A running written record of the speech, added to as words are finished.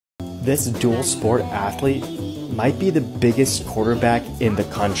This dual sport athlete might be the biggest quarterback in the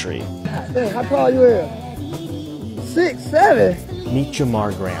country. Dang, how tall you are? 6'7". Meet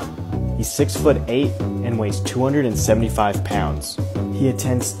Jamar Graham. He's 6'8" and weighs 275 pounds. He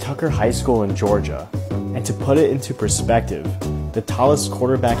attends Tucker High School in Georgia. And to put it into perspective, the tallest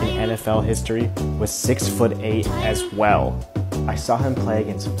quarterback in NFL history was 6'8" as well. I saw him play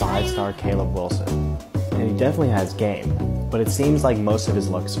against 5-star Caleb Wilson, and he definitely has game, but it seems like most of his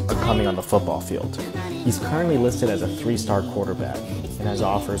looks are coming on the football field. He's currently listed as a 3-star quarterback and has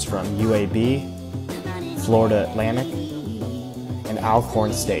offers from UAB, Florida Atlantic, and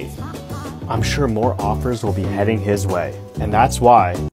Alcorn State. I'm sure more offers will be heading his way, and that's why